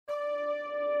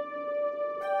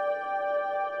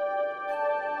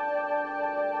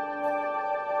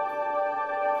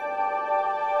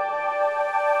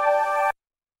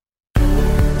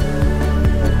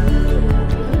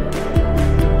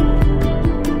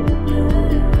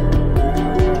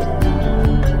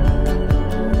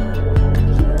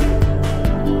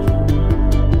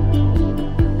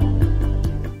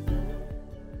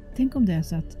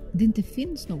också att det inte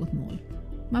finns något mål.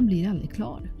 Man blir aldrig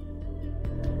klar.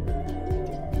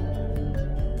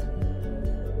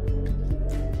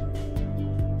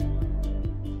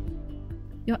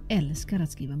 Jag älskar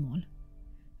att skriva mål.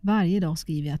 Varje dag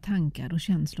skriver jag tankar och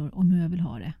känslor om hur jag vill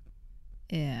ha det.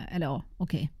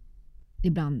 Okej.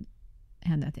 Ibland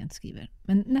händer att jag inte skriver.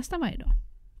 Men nästan varje dag.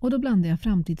 Och då blandar jag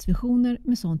framtidsvisioner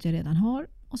med sånt jag redan har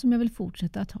och som jag vill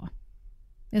fortsätta att ha.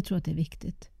 Jag tror att det är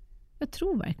viktigt. Jag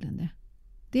tror verkligen det.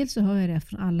 Dels så hör jag det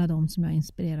från alla de som jag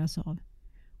inspireras av.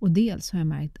 Och dels har jag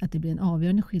märkt att det blir en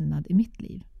avgörande skillnad i mitt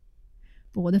liv.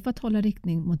 Både för att hålla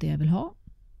riktning mot det jag vill ha,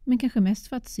 men kanske mest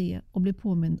för att se och bli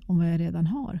påmind om vad jag redan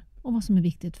har och vad som är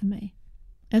viktigt för mig.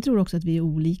 Jag tror också att vi är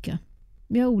olika.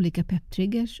 Vi har olika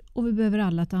pepptriggers och vi behöver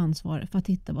alla ta ansvar för att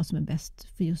hitta vad som är bäst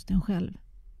för just en själv.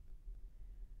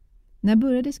 När jag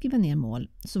började skriva ner mål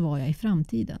så var jag i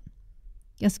framtiden.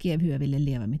 Jag skrev hur jag ville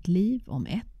leva mitt liv om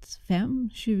 1, 5,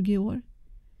 20 år.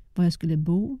 Var jag skulle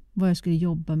bo, vad jag skulle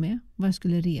jobba med, vad jag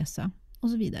skulle resa och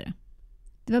så vidare.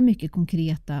 Det var mycket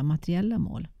konkreta materiella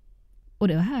mål. Och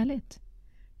det var härligt.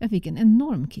 Jag fick en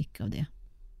enorm kick av det.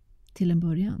 Till en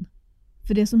början.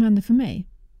 För det som hände för mig,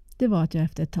 det var att jag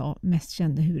efter ett tag mest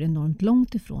kände hur enormt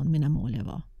långt ifrån mina mål jag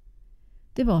var.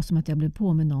 Det var som att jag blev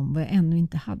påminn om vad jag ännu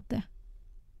inte hade.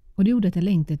 Och det gjorde att jag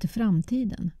längtade till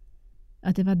framtiden.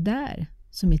 Att det var där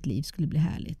som mitt liv skulle bli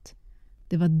härligt.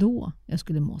 Det var då jag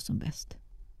skulle må som bäst.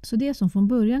 Så det som från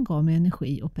början gav mig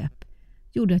energi och pepp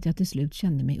gjorde att jag till slut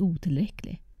kände mig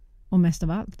otillräcklig. Och mest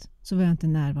av allt så var jag inte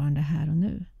närvarande här och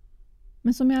nu.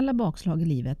 Men som i alla bakslag i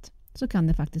livet så kan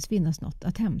det faktiskt finnas något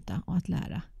att hämta och att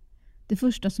lära. Det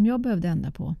första som jag behövde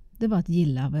ändra på, det var att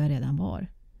gilla vad jag redan var.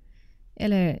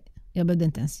 Eller jag behövde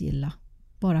inte ens gilla,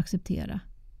 bara acceptera.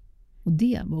 Och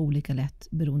det var olika lätt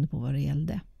beroende på vad det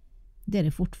gällde. Det är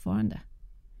det fortfarande.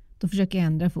 Då försöker jag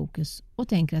ändra fokus och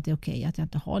tänker att det är okej att jag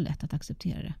inte har lätt att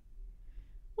acceptera det.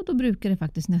 Och då brukar det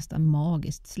faktiskt nästan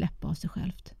magiskt släppa av sig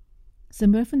självt.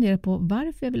 Sen börjar jag fundera på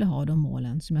varför jag ville ha de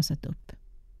målen som jag satt upp.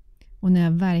 Och när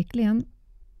jag verkligen,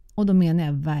 och då menar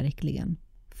jag verkligen,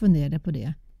 funderade på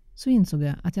det, så insåg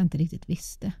jag att jag inte riktigt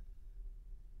visste.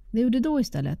 Det jag gjorde då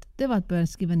istället, det var att börja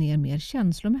skriva ner mer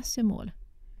känslomässiga mål.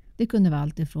 Det kunde vara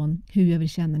allt ifrån hur jag vill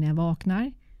känna när jag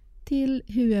vaknar till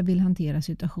hur jag vill hantera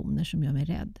situationer som gör mig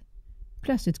rädd.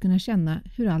 Plötsligt kunna känna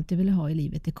hur allt jag ville ha i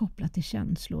livet är kopplat till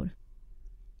känslor.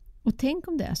 Och tänk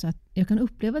om det är så att jag kan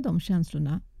uppleva de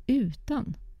känslorna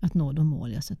utan att nå de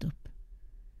mål jag satt upp.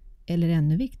 Eller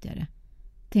ännu viktigare,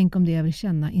 tänk om det jag vill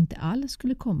känna inte alls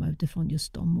skulle komma utifrån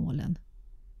just de målen.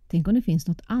 Tänk om det finns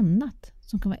något annat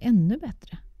som kan vara ännu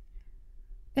bättre.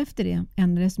 Efter det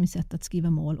ändrades mitt sätt att skriva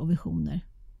mål och visioner.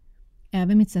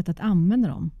 Även mitt sätt att använda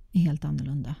dem är helt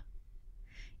annorlunda.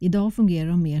 Idag fungerar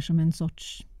de mer som en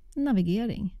sorts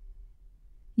navigering.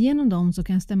 Genom dem så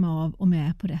kan jag stämma av om jag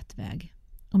är på rätt väg.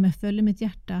 Om jag följer mitt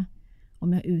hjärta,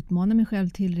 om jag utmanar mig själv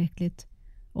tillräckligt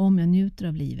och om jag njuter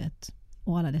av livet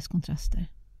och alla dess kontraster.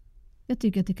 Jag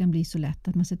tycker att det kan bli så lätt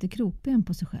att man sätter krokben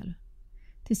på sig själv.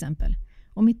 Till exempel,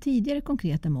 om mitt tidigare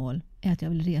konkreta mål är att jag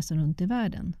vill resa runt i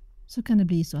världen, så kan det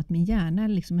bli så att min hjärna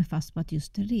liksom är fast på att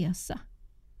just resa.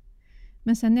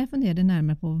 Men sen när jag funderade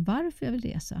närmare på varför jag vill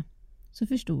resa, så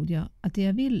förstod jag att det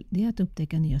jag vill, det är att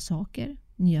upptäcka nya saker,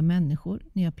 nya människor,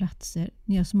 nya platser,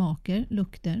 nya smaker,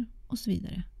 lukter och så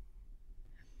vidare.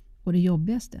 Och det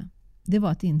jobbigaste, det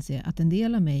var att inse att en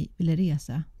del av mig ville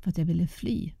resa för att jag ville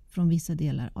fly från vissa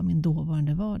delar av min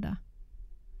dåvarande vardag.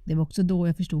 Det var också då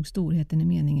jag förstod storheten i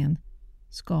meningen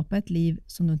skapa ett liv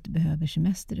som du inte behöver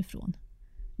semester ifrån.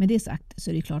 Med det sagt så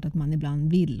är det klart att man ibland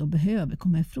vill och behöver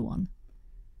komma ifrån.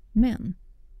 Men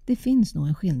det finns nog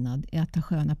en skillnad i att ta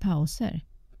sköna pauser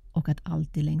och att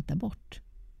alltid längta bort.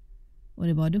 Och det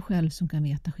är bara du själv som kan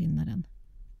veta skillnaden.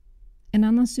 En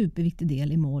annan superviktig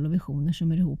del i mål och visioner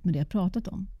som är ihop med det jag pratat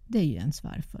om, det är ju ens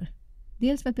varför.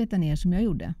 Dels för att peta ner som jag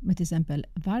gjorde med till exempel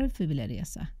varför vill jag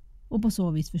resa och på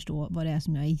så vis förstå vad det är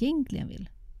som jag egentligen vill.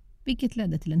 Vilket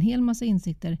ledde till en hel massa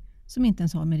insikter som inte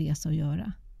ens har med resa att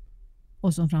göra.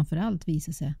 Och som framförallt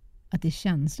visar sig att det är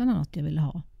känslan av något jag vill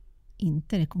ha,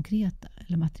 inte det konkreta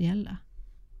eller materiella.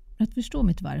 Att förstå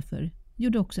mitt varför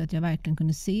gjorde också att jag verkligen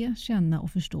kunde se, känna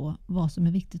och förstå vad som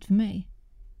är viktigt för mig.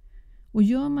 Och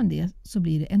gör man det så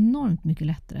blir det enormt mycket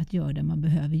lättare att göra det man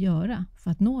behöver göra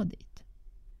för att nå dit.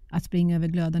 Att springa över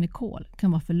glödande kol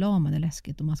kan vara förlamande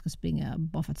läskigt om man ska springa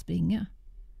bara för att springa.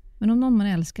 Men om någon man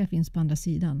älskar finns på andra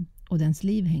sidan och dens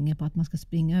liv hänger på att man ska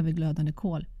springa över glödande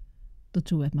kol, då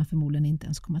tror jag att man förmodligen inte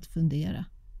ens kommer att fundera.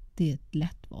 Det är ett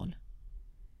lätt val.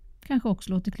 Kanske också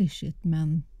låter klyschigt,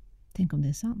 men tänk om det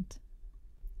är sant.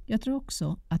 Jag tror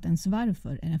också att ens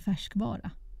varför är en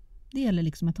färskvara. Det gäller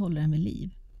liksom att hålla den vid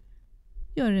liv.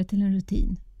 Göra det till en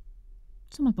rutin.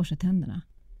 Som att borsta tänderna.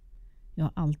 Jag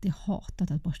har alltid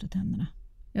hatat att borsta tänderna.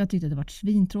 Jag tyckte att det varit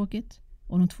svintråkigt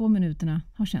och de 2 minuterna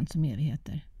har känts som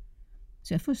evigheter.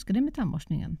 Så jag fuskade med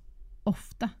tandborstningen.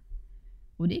 Ofta.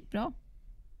 Och det gick bra.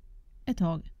 Ett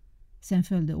tag. Sen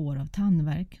följde år av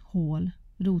tandvärk, hål,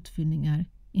 rotfyllningar,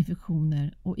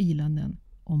 infektioner och ilanden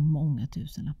och många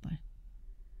tusenlappar.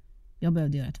 Jag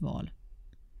behövde göra ett val.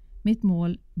 Mitt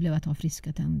mål blev att ha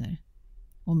friska tänder.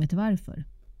 Och mitt varför?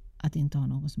 Att inte ha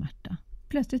någon smärta.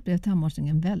 Plötsligt blev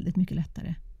tandborstningen väldigt mycket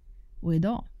lättare. Och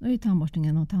idag är ju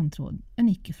tandborstningen och tandtråd en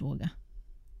icke-fråga.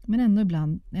 Men ändå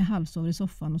ibland när jag halvsover i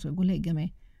soffan och ska gå och lägga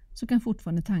mig så kan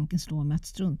fortfarande tanken slå mig att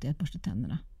strunta i att borsta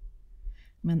tänderna.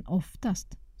 Men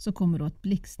oftast så kommer då ett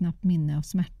blixtsnabbt minne av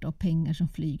smärta och pengar som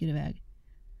flyger iväg.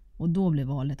 Och då blir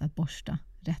valet att borsta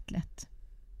rätt lätt.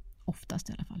 Oftast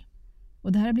i alla fall.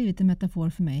 Och det här har blivit en metafor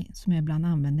för mig som jag ibland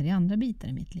använder i andra bitar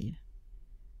i mitt liv.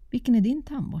 Vilken är din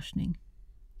tandborstning?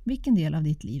 Vilken del av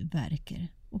ditt liv verkar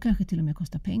och kanske till och med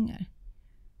kostar pengar?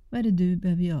 Vad är det du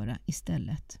behöver göra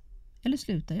istället? Eller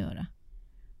sluta göra?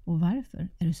 Och varför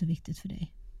är det så viktigt för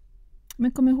dig?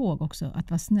 Men kom ihåg också att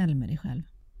vara snäll med dig själv.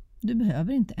 Du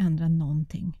behöver inte ändra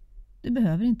någonting. Du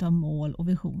behöver inte ha mål och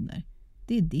visioner.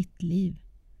 Det är ditt liv.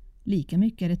 Lika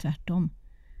mycket är det tvärtom.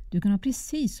 Du kan ha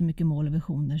precis så mycket mål och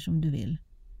visioner som du vill.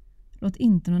 Låt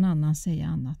inte någon annan säga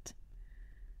annat.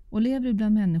 Och lever du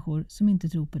bland människor som inte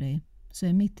tror på dig så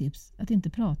är mitt tips att inte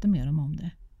prata med dem om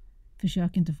det.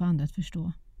 Försök inte få andra att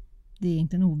förstå. Det är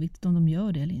egentligen oviktigt om de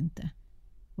gör det eller inte.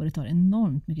 Och det tar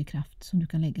enormt mycket kraft som du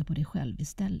kan lägga på dig själv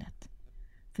istället.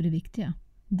 För det viktiga,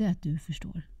 det är att du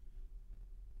förstår.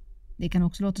 Det kan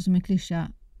också låta som en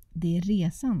klyscha. Det är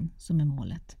resan som är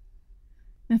målet.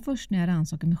 Men först när jag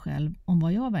rannsakar mig själv om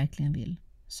vad jag verkligen vill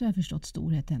så har jag förstått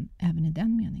storheten även i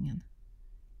den meningen.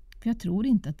 För jag tror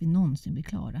inte att vi någonsin blir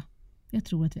klara. Jag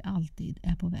tror att vi alltid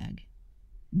är på väg.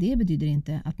 Det betyder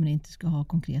inte att man inte ska ha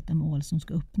konkreta mål som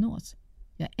ska uppnås.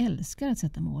 Jag älskar att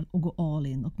sätta mål och gå all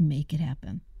in och make it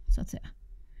happen, så att säga.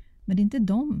 Men det är inte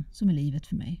de som är livet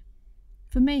för mig.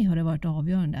 För mig har det varit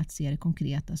avgörande att se det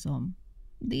konkreta som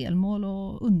delmål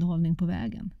och underhållning på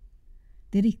vägen.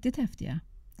 Det riktigt häftiga,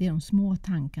 det är de små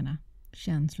tankarna,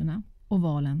 känslorna och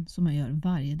valen som jag gör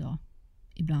varje dag.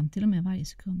 Ibland till och med varje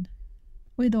sekund.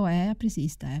 Och idag är jag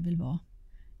precis där jag vill vara.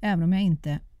 Även om jag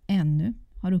inte ännu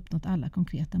har uppnått alla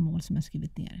konkreta mål som jag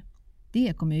skrivit ner.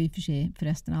 Det kommer ju i och för sig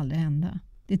förresten aldrig hända.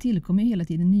 Det tillkommer ju hela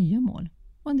tiden nya mål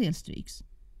och en del stryks.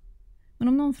 Men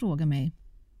om någon frågar mig,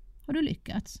 har du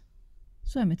lyckats?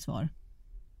 Så är mitt svar,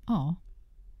 ja.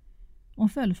 Om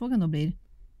följdfrågan då blir,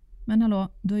 men hallå,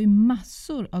 du har ju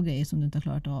massor av grejer som du inte har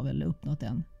klarat av eller uppnått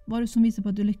än. Vad är det som visar på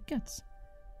att du lyckats?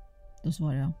 Då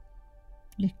svarar jag,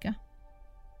 lycka.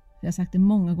 Jag har sagt det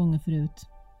många gånger förut.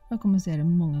 Jag kommer att säga det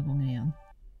många gånger igen.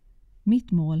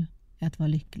 Mitt mål är att vara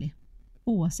lycklig.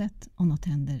 Oavsett om något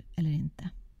händer eller inte.